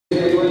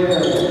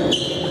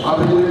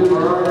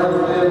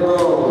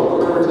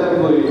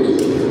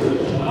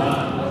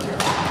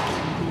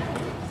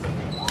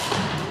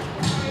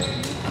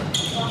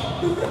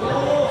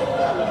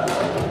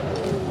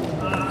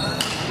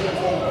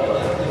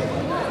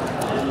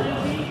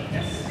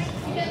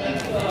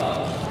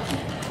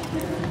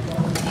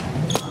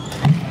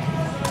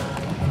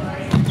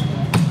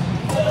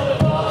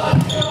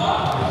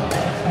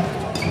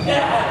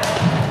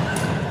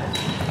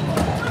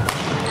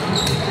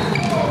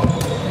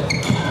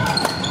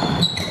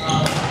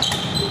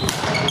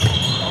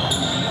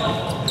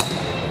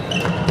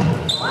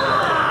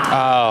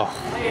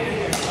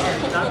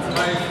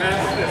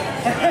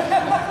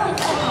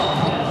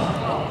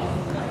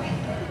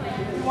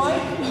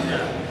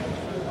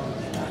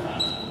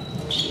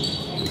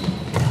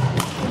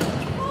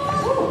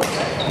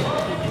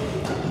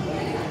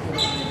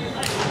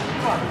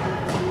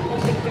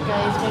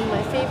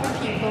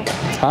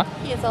Huh?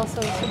 He is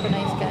also a super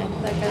nice guy.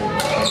 That guy.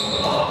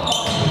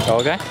 The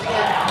old guy?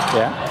 Yeah.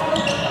 Yeah?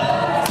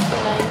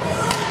 Super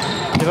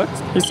nice.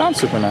 He sounds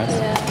super nice.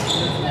 Yeah.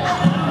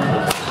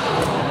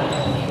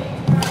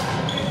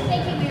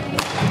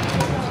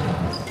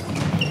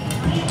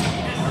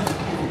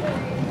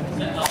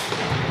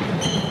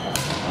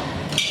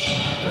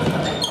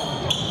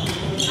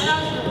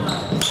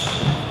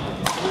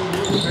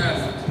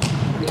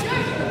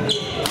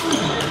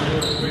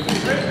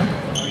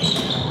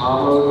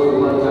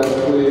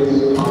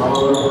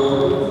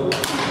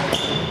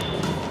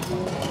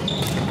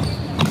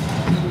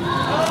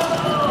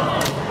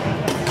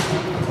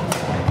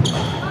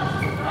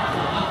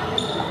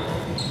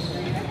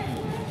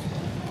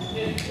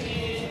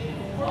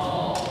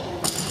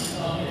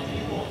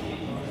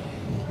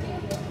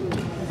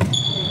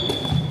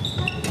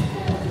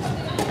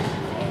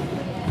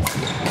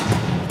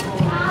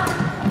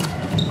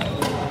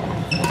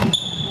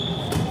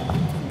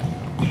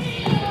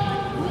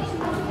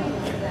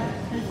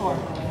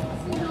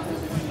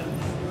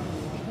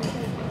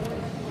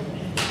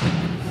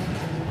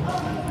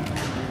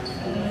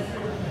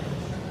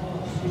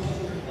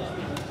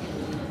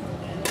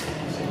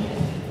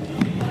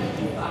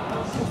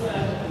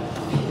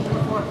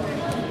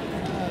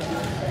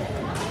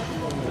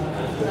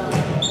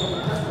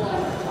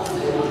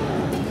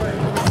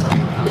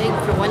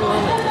 For 1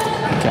 moment.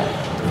 Okay.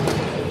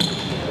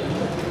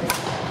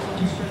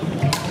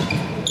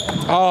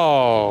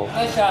 Oh.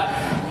 Nice shot.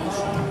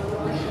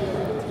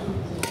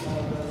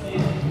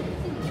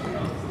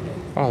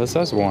 Oh, this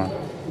is warm.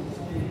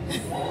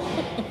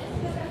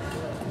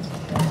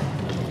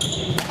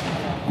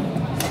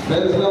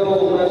 Men's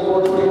doubles, match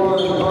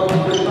 421,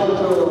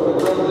 Madison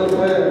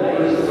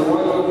versus the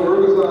one of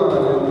Kyrgyzstan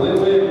and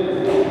Linley.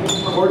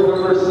 Court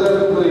number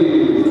 7,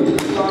 please.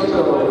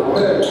 Santo,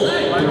 Webb,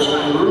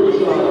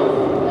 Kyrgyzstan,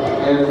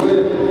 and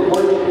Lynn,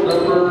 court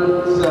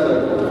number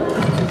 7.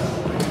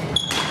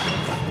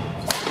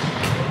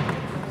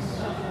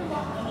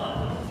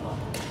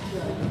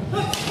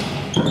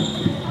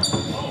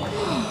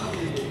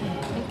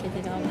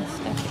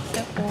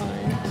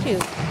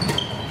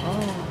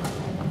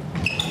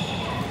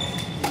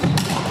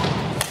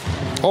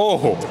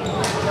 Oh.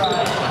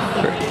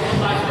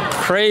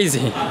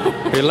 Crazy.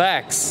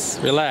 Relax.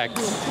 Relax.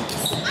 Oh,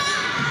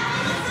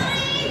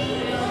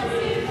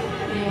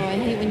 I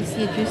hate when you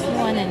see a juicy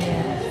one and it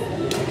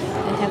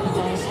happens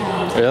all the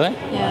time. Really?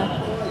 Yeah.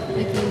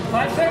 Like you're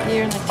like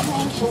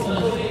anxious and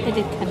they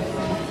did kind of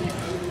funny.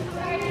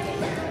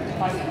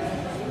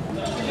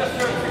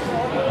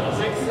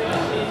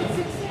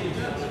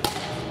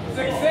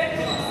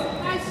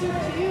 I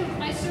served to you.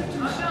 I served to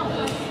Michelle.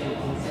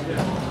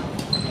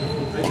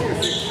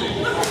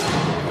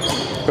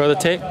 Go to the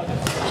tape.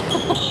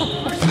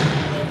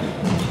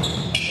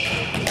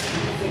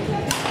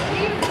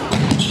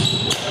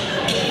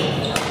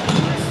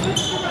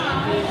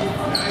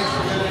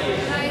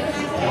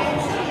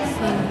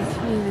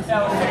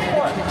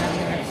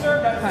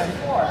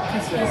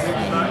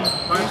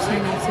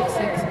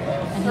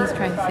 And he's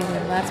trying to say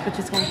that that's which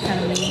is going to kind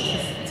of mean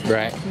to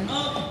Right.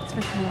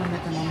 especially when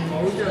they're going to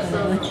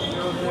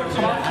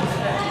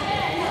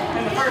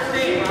And the first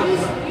game,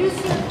 You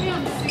served him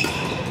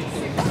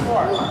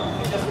 6-4.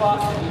 you just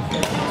lost it.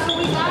 So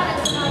we got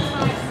it. So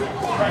now it's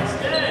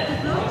 5-6.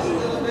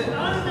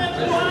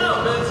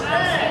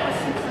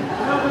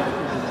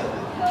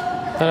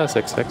 I thought it was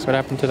 6-6. What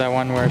happened to that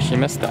one where she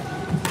missed that?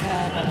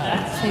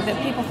 say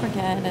that people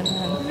forget and then I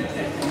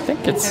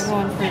think it's...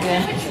 everyone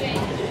forgets.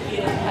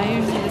 I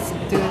usually just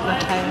do it with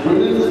highlight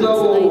Women's because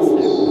doubles,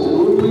 it's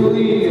nicer. Louis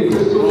Lee and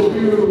Crystal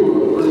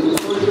Pugh versus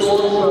Georgia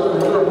Orson.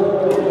 Heather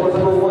Hall,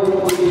 number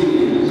 1,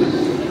 please.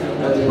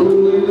 That's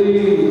Louis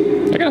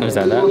Lee. I can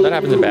understand that. That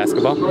happens in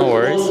basketball. No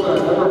worries.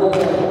 Heather Hall,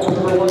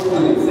 number 1,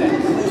 please.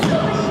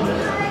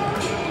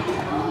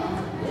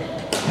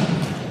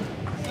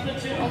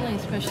 Only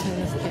especially in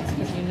this case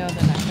because you know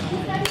they're not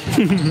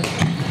going to win.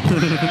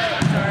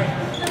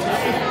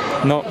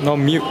 No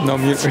mute. Come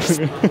on,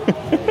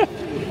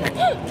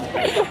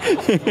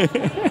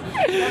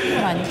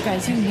 you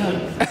guys, you know.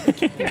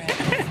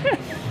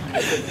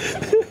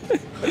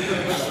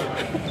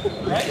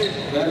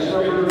 Match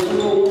number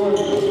 201,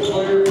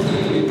 player P,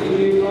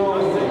 Ian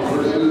Long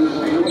versus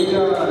Billy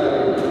Guy.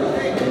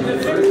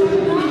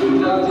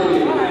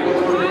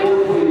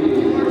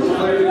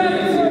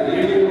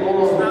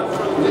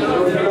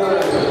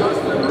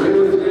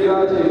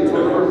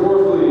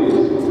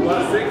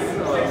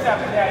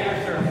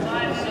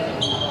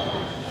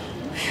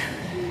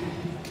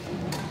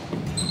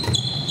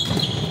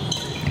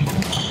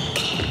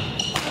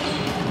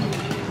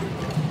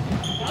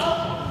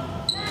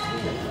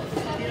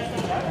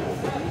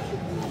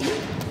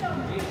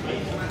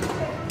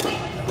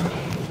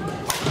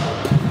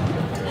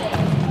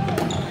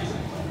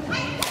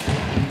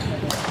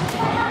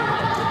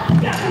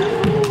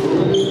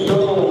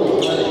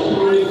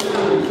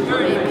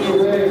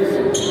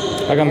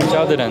 How come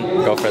Joe didn't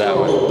go for that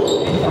one?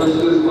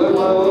 Versus Live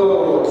by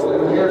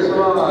Low, and here's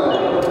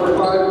Samad, number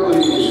 5,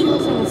 please.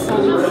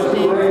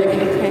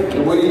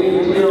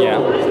 Yeah.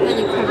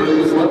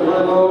 Versus Live by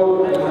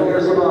Low, and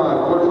here's Samad,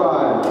 court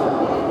 5.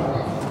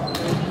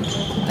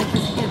 Like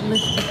his head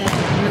lifted that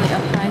really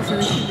up high, so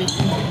they should be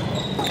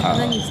thinking. And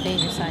then you stay in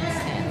your side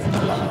stance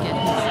until you get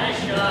his.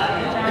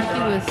 But he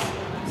was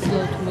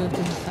slow to move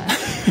to his side.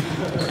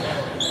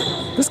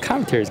 This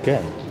commentary is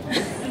good.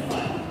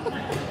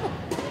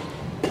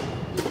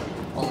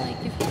 Well, like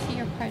if you see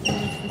your partner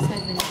moves to the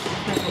side, then you should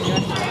partner your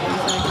side.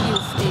 So he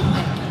will stay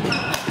back here.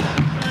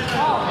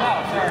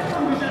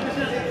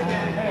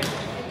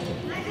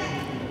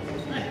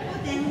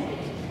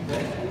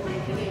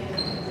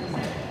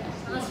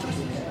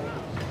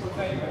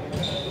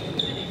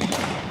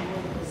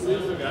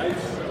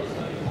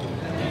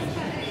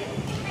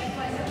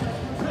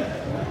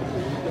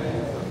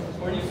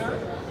 Where do you serve?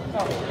 Oh,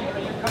 are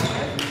you coming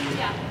in?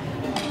 Yeah.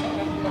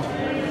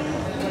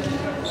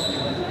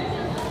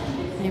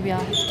 Maybe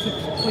I'll keep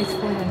points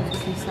for him to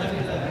see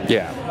something.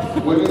 Yeah.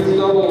 Women's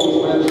doubles,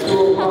 match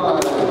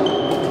 205.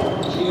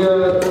 Tina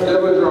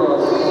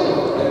Devedros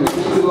and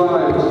Nikki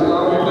Live versus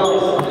Dominic Duff.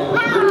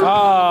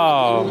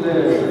 Oh.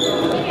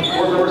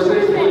 Court number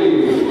 6,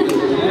 please.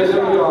 Tina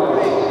Devedros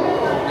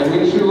and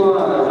Nikki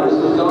Live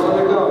versus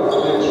Dominic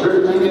Duff and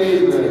Trinity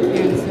Nathan.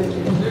 Here in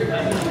surgery.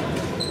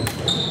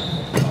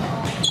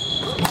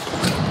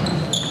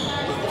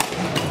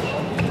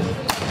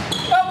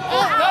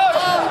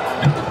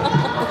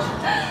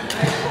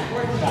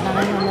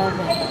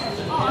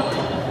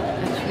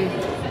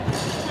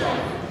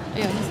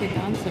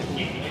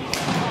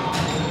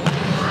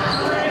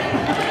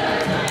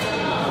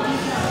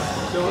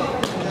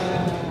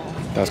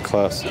 That was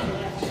close. Well,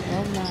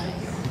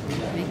 nice.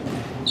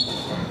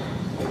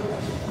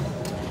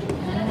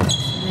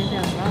 Maybe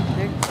I'm wrong.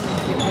 They're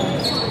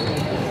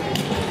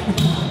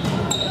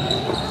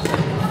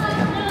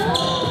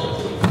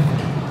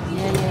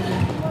yeah.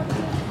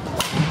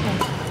 Okay.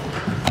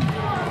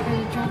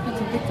 You drop it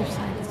to Victor's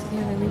side. It's the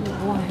other leave it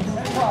wide.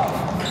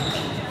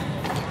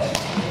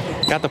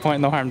 Got the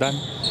point, no harm done.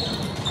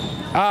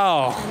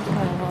 Oh.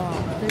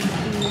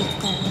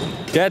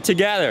 13-10. Get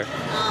together.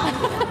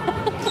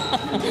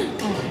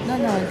 No,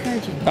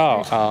 encouraging.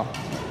 Oh.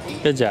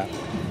 Good job.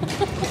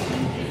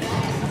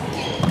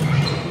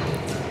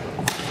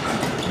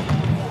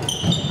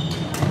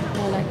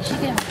 Well, like, she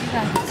got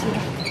it too.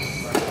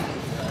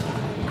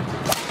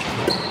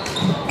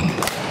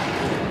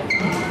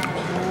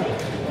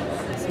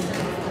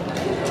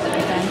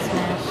 Dance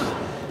smash.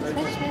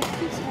 Smash,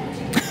 please smash.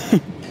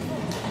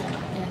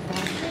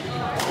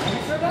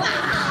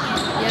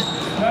 Yep.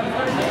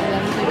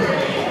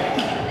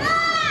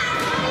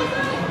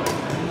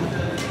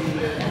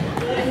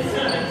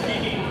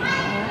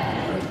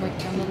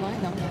 Down the line?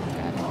 No, got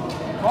it.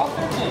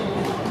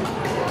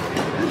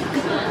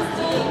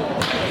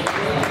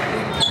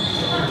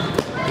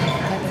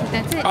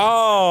 That's it.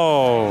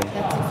 Oh.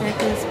 That's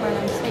exactly the spot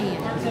I'm saying.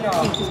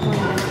 Keep just going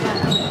like that.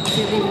 It's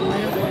illegal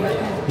right over my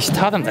head. You should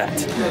tell them that.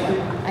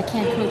 I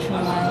can't coach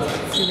from lines.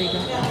 It's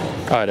illegal.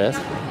 Oh, it is?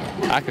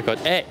 I could coach.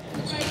 Hey.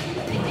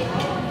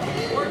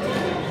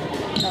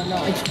 No,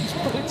 it's just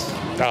coach.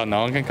 Oh,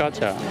 no one can coach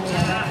you.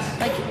 Yeah.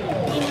 Like,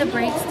 in the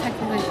breaks,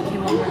 technically, you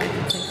won't really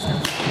take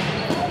stuff.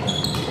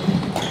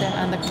 They're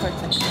on the court.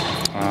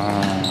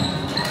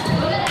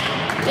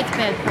 It's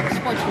bad for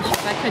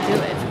sportsmanship. I could do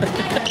it.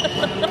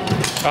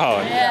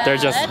 Oh, Yeah,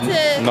 there's just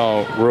that's it.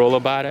 no rule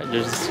about it.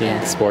 You're just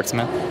Yeah.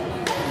 sportsman. Yeah.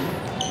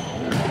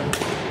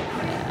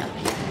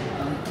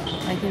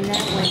 Like in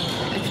that way,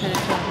 I try to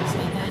talk and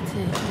say, that's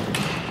it.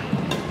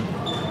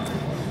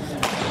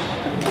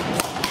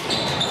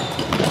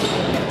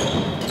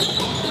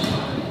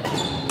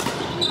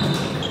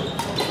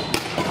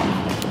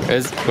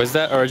 Was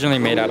that originally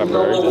made out of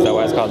birds? Is that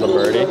why it's called a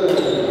birdie?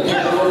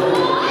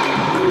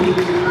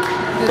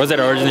 Was it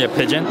originally a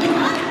pigeon?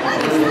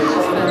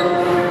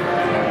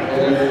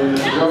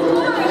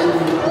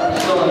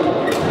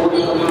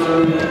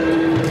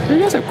 You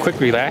guys have quick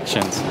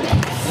reactions.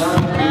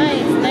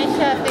 Nice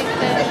shot, Victor.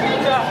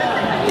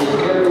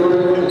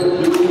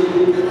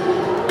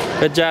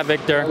 Good job,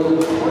 Victor.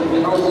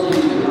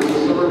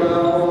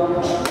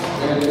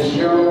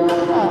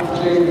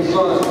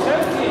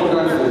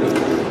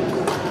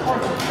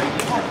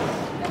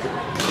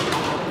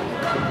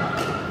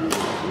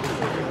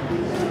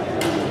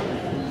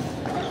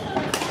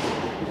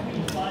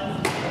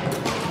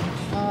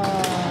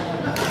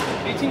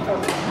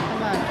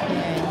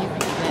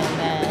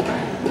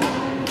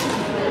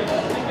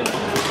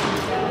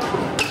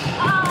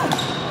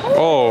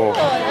 Oh. Oh,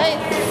 nice.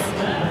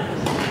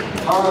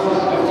 Hans,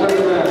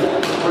 second match,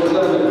 court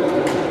 7.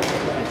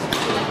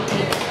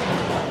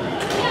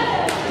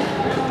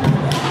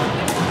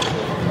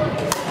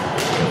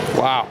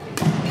 Wow.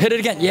 Hit it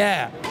again.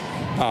 Yeah.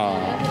 Oh.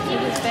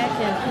 His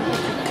backhand, he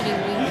hits a pretty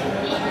weak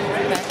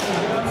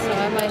backhand, so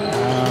I might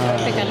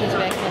pick on his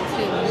backhand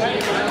too.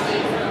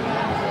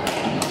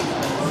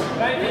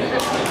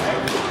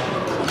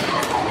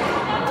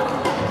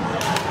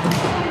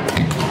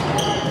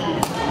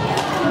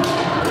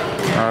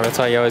 Oh, that's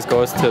why he always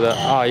goes to the.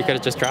 Oh, you could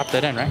have just dropped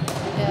it in, right?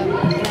 Yeah,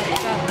 drop.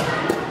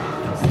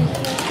 See, he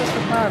didn't go so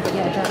far, but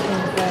yeah, drop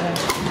things better.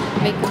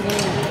 Make a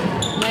move.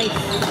 Nice.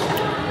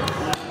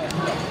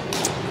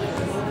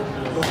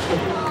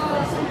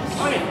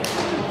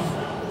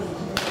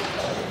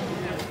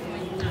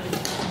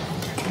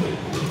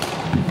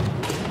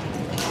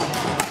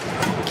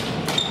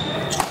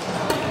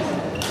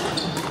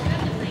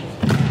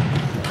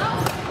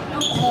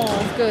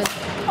 Oh, it's good.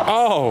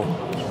 Oh.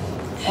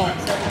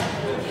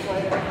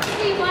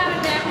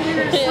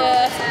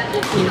 Yeah.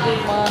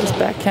 His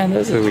backhand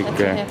is a weak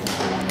guy.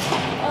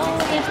 Oh,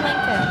 there's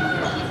Lenka.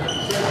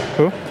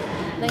 Who?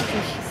 Lenka,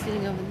 she's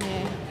sitting over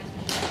there.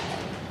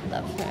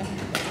 Love her.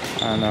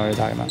 I don't know what you're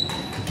talking about.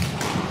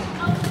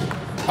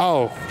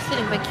 Oh.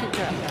 Sitting by cute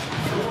girl.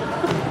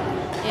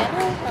 Anna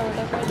or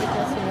whatever they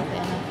call her with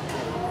Anna.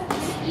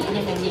 I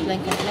don't know,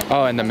 Lenka.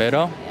 Oh, in the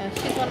middle? Yeah,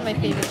 she's one of my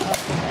favorite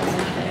authors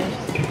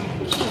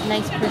ever. She's a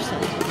nice person.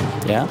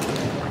 Yeah.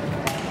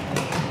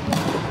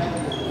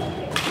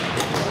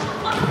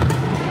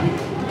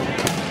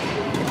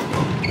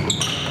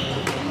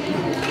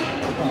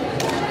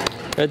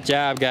 Good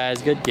job,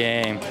 guys. Good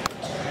game.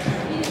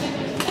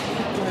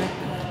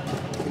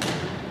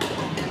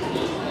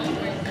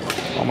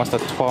 Almost a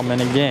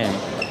 12-minute game.